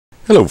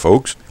Hello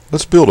folks,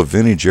 let's build a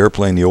vintage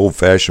airplane the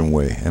old-fashioned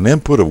way and then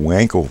put a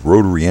Wankel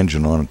Rotary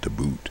engine on it to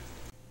boot.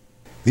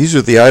 These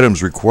are the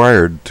items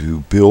required to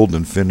build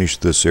and finish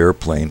this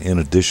airplane in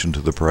addition to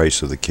the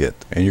price of the kit.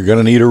 And you're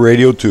going to need a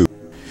radio too.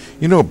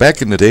 You know,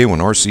 back in the day when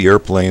RC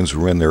airplanes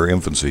were in their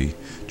infancy,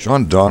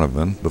 John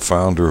Donovan, the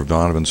founder of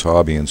Donovan's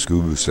Hobby and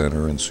Scuba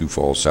Center in Sioux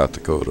Falls, South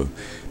Dakota,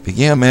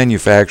 began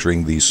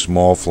manufacturing these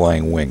small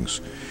flying wings.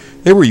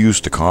 They were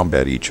used to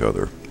combat each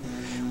other.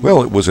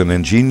 Well, it was an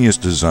ingenious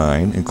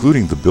design,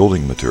 including the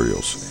building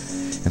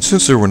materials. And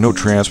since there were no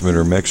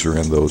transmitter mixer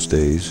in those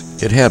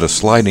days, it had a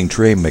sliding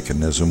tray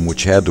mechanism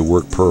which had to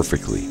work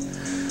perfectly.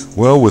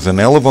 Well, with an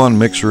Elevon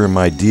mixer in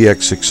my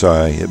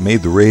DX6i, it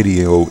made the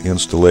radio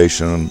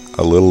installation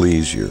a little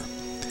easier.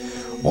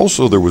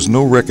 Also, there was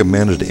no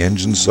recommended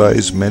engine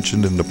size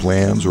mentioned in the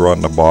plans or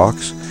on the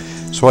box,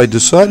 so I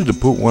decided to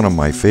put one of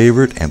my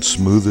favorite and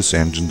smoothest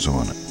engines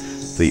on it,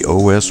 the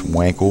OS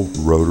Wankel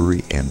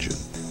Rotary engine.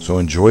 So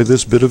enjoy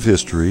this bit of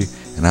history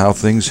and how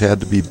things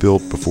had to be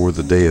built before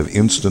the day of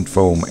instant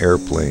foam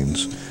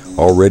airplanes,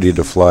 all ready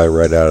to fly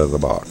right out of the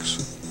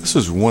box. This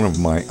is one of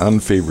my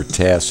unfavorite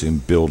tasks in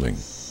building.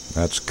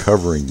 That's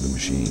covering the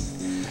machine.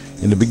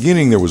 In the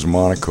beginning there was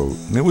monocoat,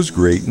 and it was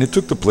great, and it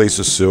took the place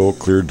of silk,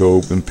 clear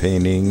dope, and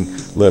painting,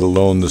 let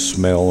alone the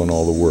smell and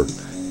all the work.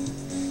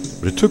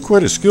 But it took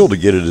quite a skill to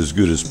get it as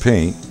good as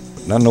paint,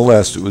 but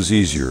nonetheless it was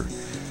easier.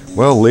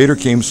 Well, later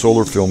came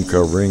solar film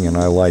covering, and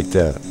I liked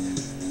that.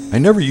 I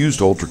never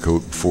used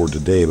Ultracoat before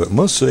today, but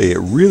must say it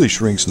really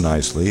shrinks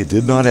nicely. It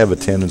did not have a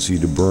tendency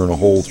to burn a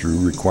hole through,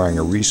 requiring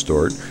a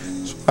restart,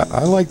 so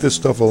I like this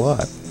stuff a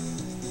lot.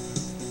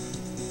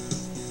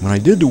 When I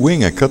did the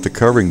wing, I cut the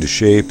covering to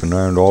shape and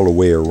ironed all the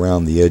way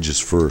around the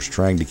edges first,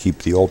 trying to keep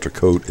the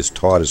Ultracoat as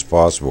taut as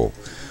possible.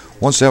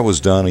 Once that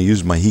was done, I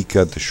used my heat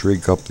cut to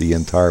shrink up the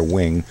entire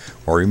wing,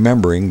 while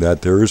remembering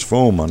that there is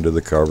foam under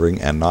the covering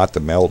and not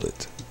to melt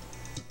it.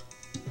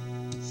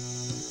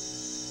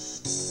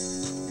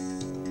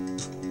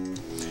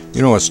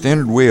 You know, a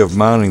standard way of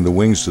mounting the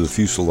wings to the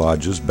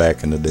fuselages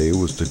back in the day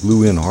was to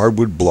glue in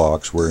hardwood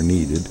blocks where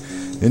needed,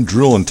 then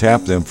drill and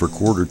tap them for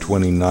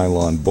 1/4-20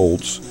 nylon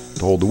bolts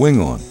to hold the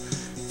wing on.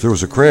 If there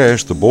was a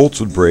crash, the bolts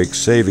would break,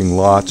 saving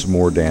lots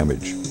more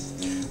damage.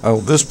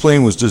 This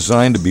plane was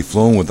designed to be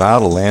flown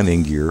without a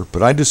landing gear,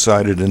 but I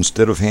decided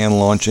instead of hand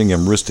launching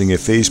and risking a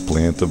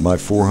faceplant of my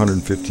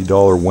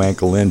 $450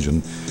 Wankel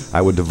engine, I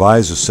would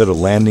devise a set of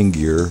landing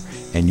gear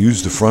and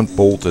use the front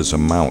bolt as a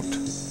mount.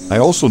 I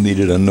also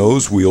needed a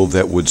nose wheel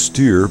that would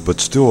steer but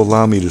still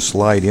allow me to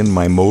slide in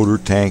my motor,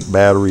 tank,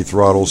 battery,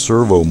 throttle,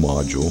 servo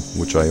module,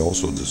 which I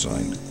also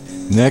designed.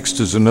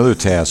 Next is another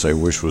task I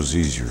wish was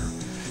easier.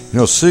 You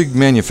know, SIG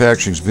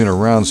manufacturing's been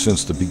around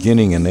since the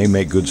beginning and they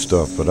make good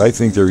stuff, but I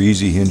think their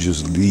easy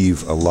hinges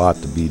leave a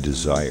lot to be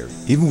desired.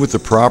 Even with the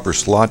proper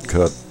slot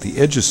cut, the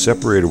edge is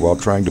separated while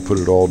trying to put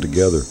it all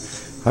together.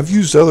 I've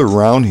used other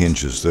round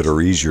hinges that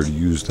are easier to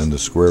use than the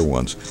square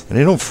ones, and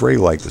they don't fray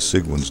like the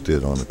SIG ones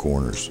did on the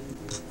corners.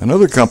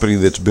 Another company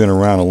that's been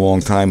around a long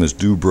time is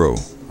Dubro.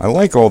 I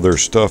like all their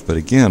stuff, but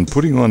again,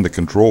 putting on the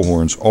control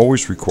horns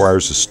always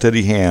requires a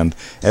steady hand,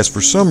 as for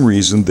some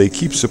reason they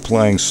keep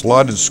supplying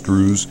slotted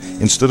screws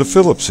instead of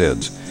Phillips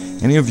heads.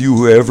 Any of you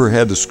who ever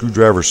had the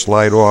screwdriver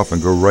slide off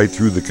and go right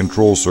through the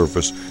control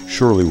surface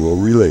surely will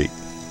relate.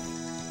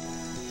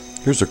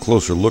 Here's a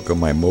closer look at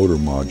my motor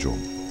module.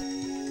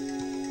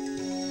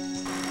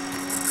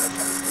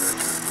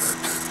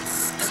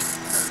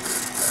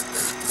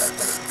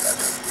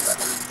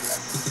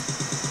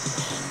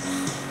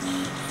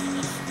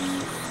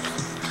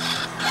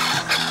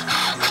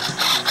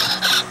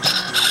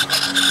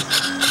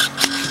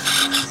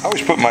 I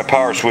always put my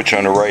power switch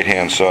on the right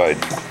hand side.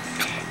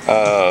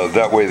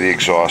 That way the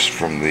exhaust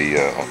from the,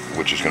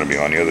 which is going to be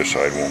on the other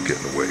side, won't get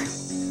in the way.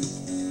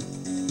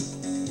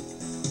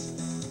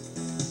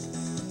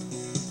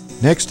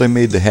 Next I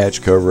made the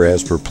hatch cover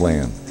as per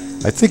plan.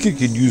 I think it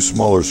could use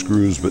smaller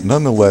screws, but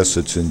nonetheless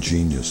it's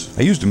ingenious.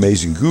 I used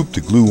amazing goop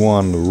to glue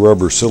on the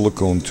rubber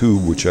silicone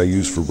tube which I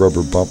use for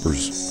rubber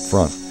bumpers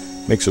front.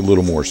 Makes it a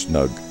little more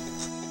snug.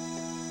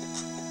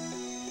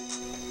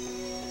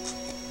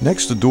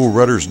 Next, the dual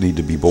rudders need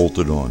to be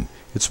bolted on.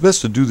 It's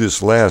best to do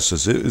this last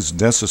as it is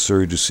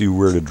necessary to see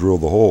where to drill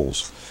the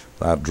holes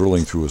without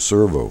drilling through a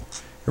servo.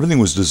 Everything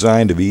was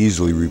designed to be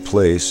easily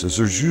replaced as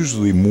there's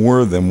usually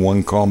more than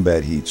one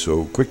combat heat,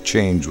 so quick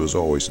change was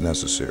always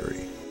necessary.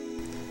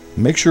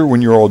 Make sure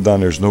when you're all done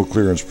there's no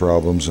clearance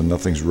problems and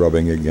nothing's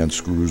rubbing against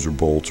screws or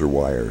bolts or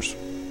wires.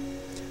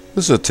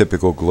 This is a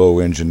typical glow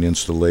engine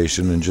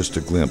installation and just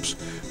a glimpse,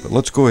 but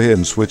let's go ahead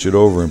and switch it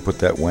over and put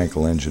that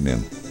Wankel engine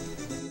in.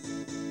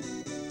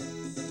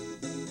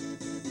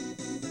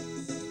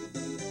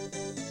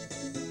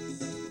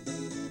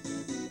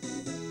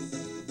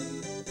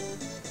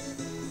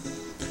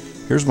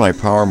 Here's my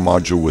power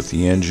module with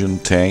the engine,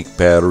 tank,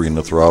 battery, and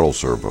the throttle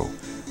servo.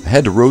 I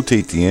had to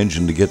rotate the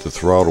engine to get the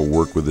throttle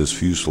work with this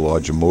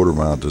fuselage and motor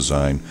mount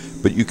design,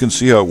 but you can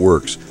see how it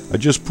works. I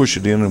just push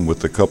it in and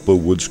with a couple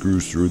of wood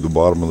screws through the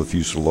bottom of the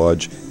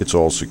fuselage, it's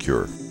all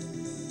secure.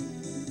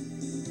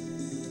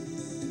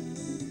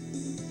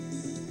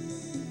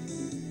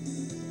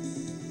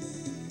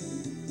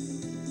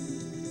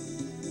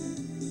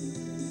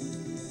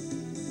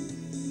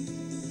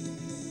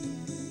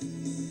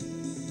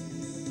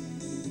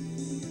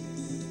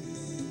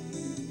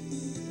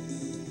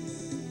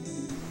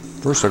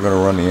 First I'm going to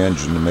run the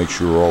engine to make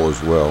sure all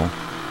is well.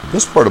 The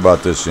best part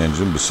about this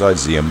engine,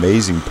 besides the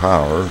amazing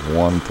power,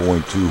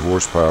 1.2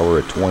 horsepower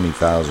at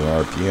 20,000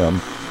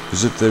 RPM,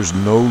 is that there's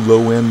no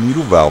low-end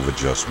needle valve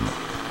adjustment.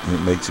 And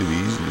it makes it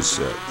easy to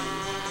set.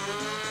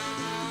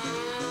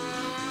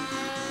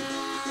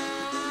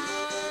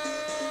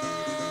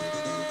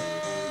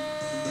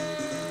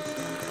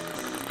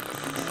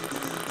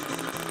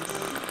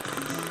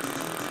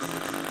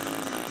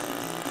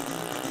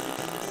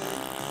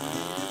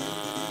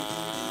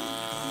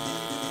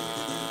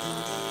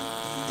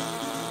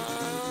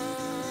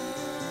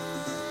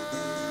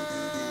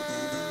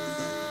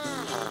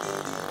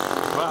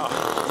 Wow.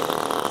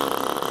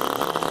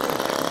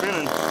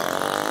 Spinning.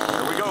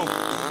 There we go.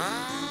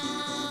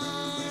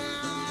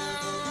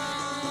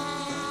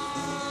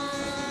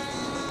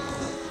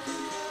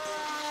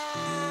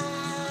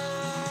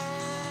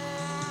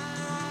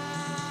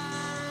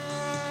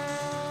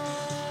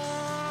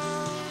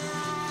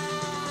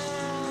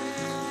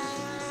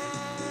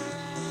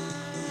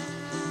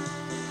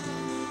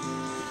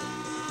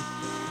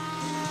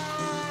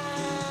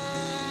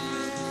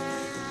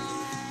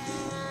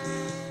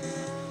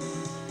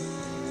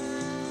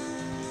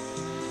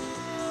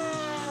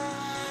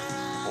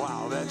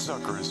 Wow, that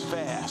sucker is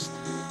fast.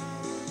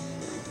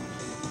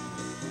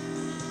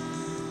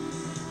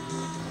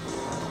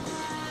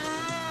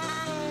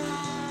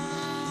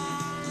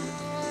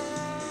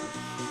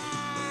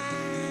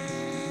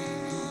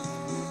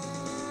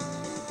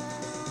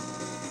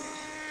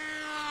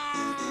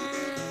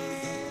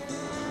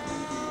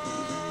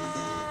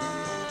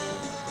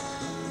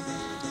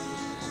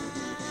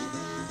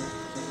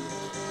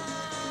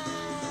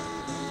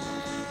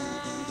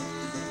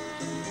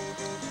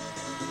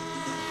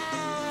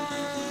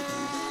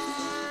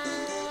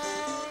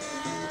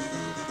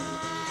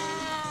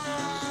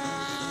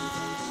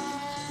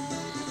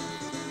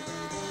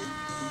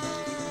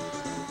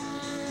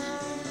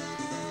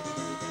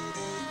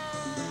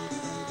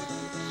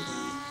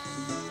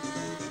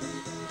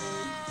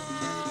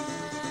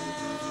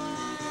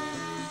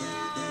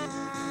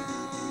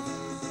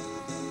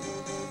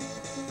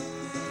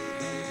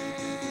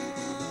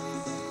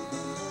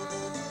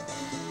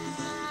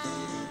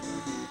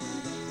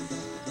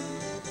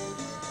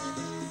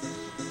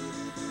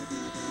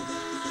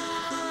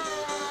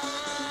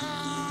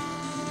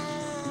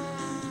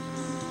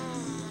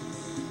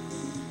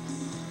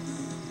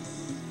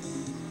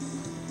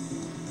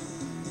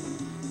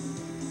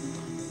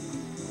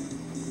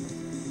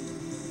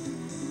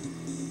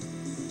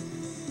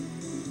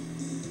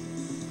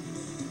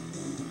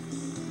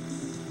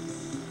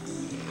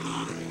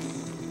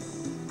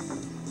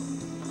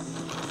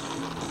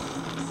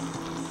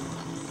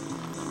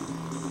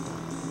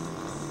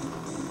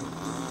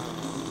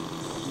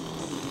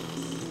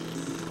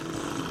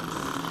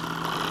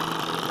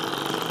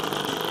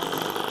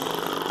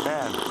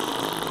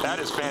 That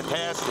is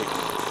fantastic.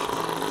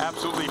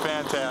 Absolutely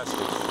fantastic.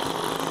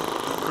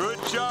 Good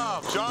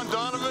job, John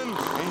Donovan,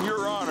 in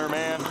your honor,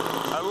 man.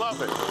 I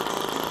love it.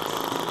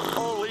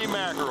 Holy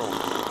mackerel.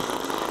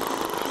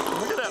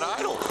 Look at that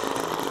idle.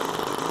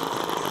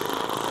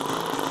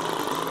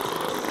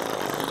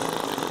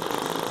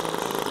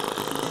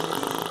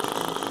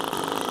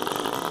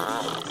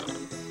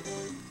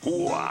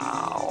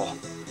 Wow.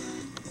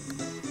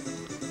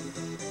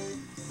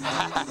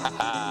 Ha ha ha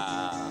ha.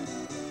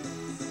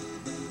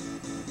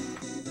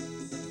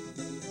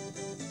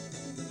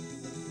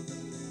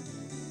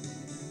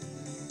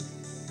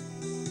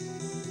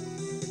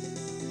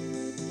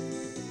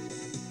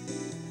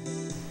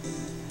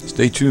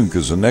 Stay tuned,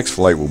 because the next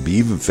flight will be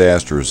even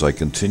faster as I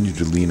continue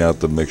to lean out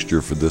the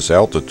mixture for this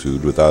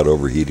altitude without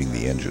overheating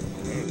the engine.